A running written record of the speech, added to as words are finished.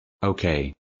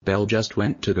Okay. Belle just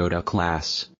went to go to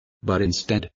class. But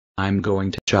instead, I'm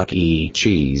going to Chuck E.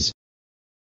 Cheese.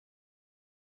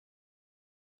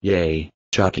 Yay,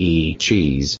 Chuck E.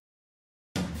 Cheese.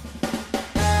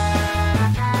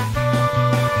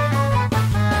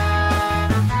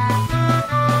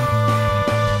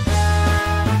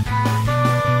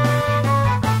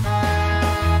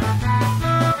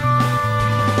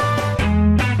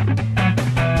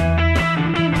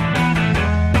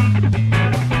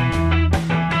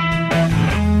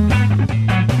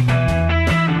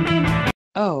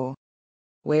 Oh.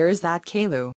 Where is that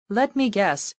Caillou? Let me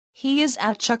guess, he is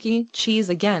at Chuck E. Cheese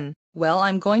again. Well,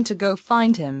 I'm going to go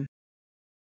find him.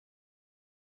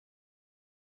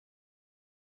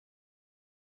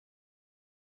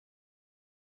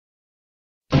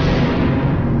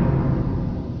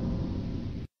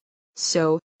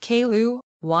 So, Caillou,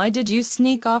 why did you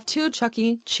sneak off to Chuck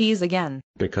E. Cheese again?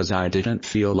 Because I didn't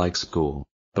feel like school.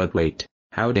 But wait,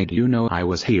 how did you know I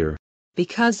was here?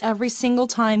 Because every single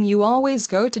time you always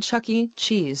go to Chuck E.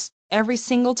 Cheese, every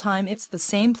single time it's the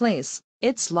same place.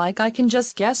 It's like I can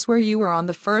just guess where you were on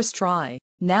the first try.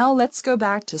 Now let's go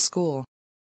back to school.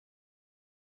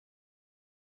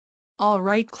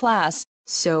 Alright class,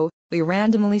 so, we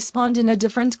randomly spawned in a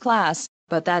different class,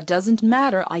 but that doesn't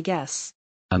matter I guess.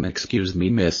 Excuse me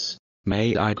miss,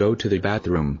 may I go to the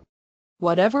bathroom?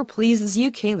 Whatever pleases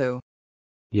you Caillou.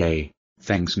 Yay,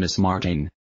 thanks Miss Martin.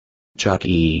 Chuck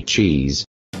E. Cheese.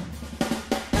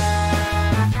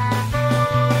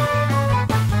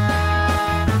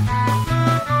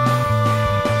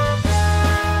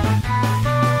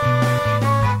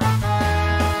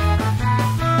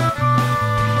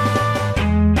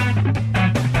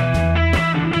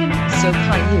 So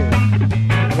Caillou,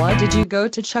 why did you go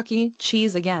to Chuck E.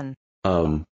 Cheese again?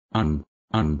 I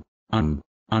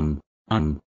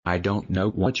don't know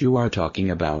what you are talking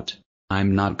about.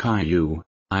 I'm not Caillou,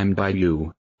 I'm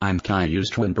Bayou. I'm Caillou's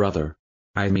twin brother.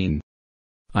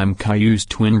 I'm Caillou's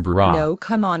twin bra. No,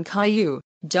 come on Caillou,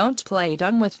 don't play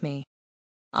dumb with me.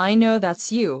 I know that's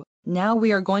you. Now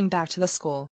we are going back to the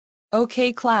school.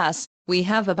 Okay class, we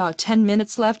have about 10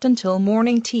 minutes left until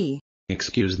morning tea.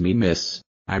 Excuse me miss,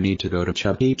 I need to go to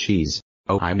Chuck E. Cheese.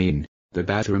 The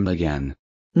bathroom again.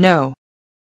 No.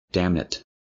 Damn it.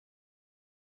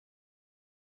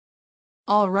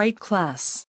 Alright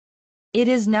class. It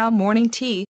is now morning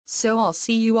tea, so I'll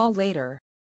see you all later.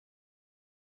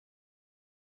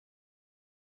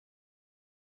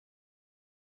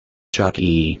 Chuck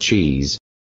E. Cheese.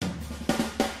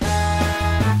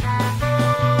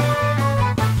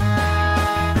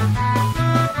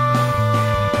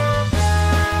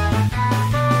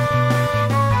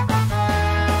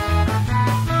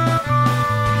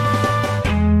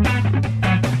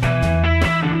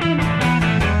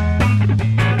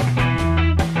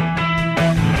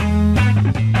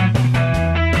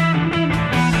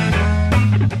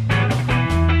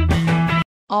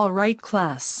 Alright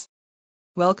class.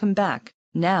 Welcome back.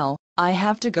 Now, I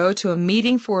have to go to a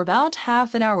meeting for about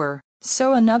half an hour,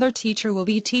 so another teacher will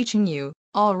be teaching you.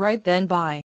 Alright then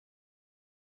bye.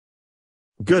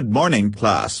 Good morning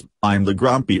class, I'm the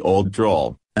grumpy old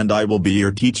troll, and I will be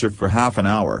your teacher for half an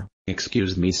hour.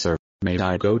 Excuse me sir, may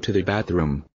I go to the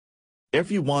bathroom?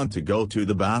 If you want to go to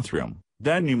the bathroom,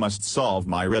 then you must solve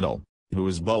my riddle. Who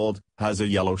is bald, has a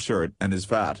yellow shirt and is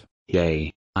fat?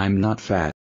 Yay, I'm not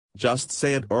fat. Just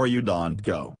say it or you don't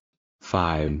go.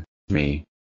 Fine, me.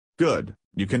 Good,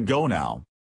 you can go now.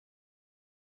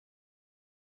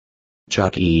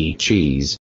 Chuck E.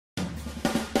 Cheese.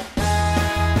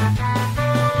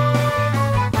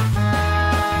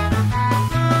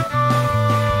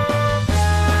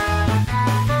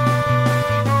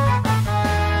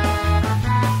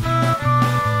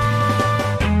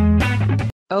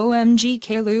 OMG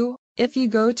Caillou, if you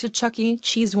go to Chuck E.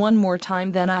 Cheese one more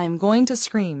time then I am going to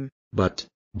scream. But,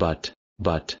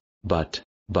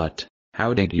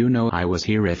 how did you know I was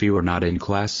here if you were not in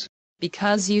class?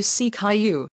 Because you see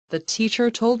Caillou, the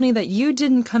teacher told me that you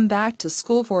didn't come back to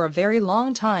school for a very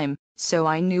long time, so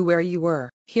I knew where you were.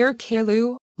 Here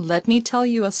Caillou, let me tell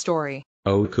you a story.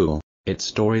 Oh cool, it's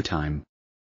story time.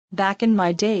 Back in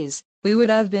my days, we would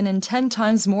have been in 10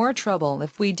 times more trouble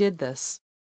if we did this.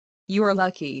 You are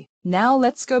lucky. Now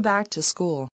let's go back to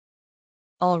school.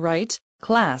 Alright,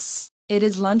 class, it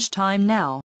is lunchtime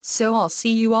now, so I'll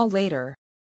see you all later.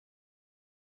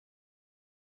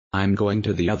 I'm going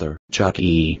to the other Chuck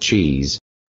E. Cheese.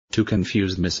 To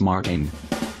confuse Miss Martin.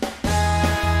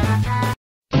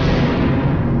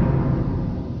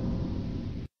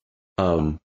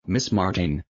 Miss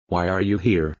Martin, why are you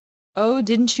here? Oh,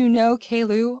 didn't you know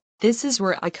Caillou? This is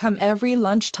where I come every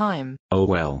lunchtime. Oh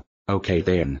well, okay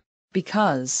then.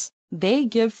 Because they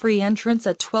give free entrance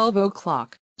at 12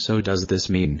 o'clock. So does this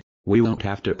mean we won't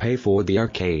have to pay for the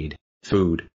arcade,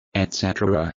 food,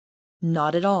 etc.?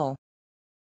 Not at all.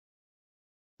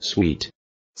 Sweet.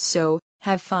 So,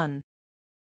 have fun.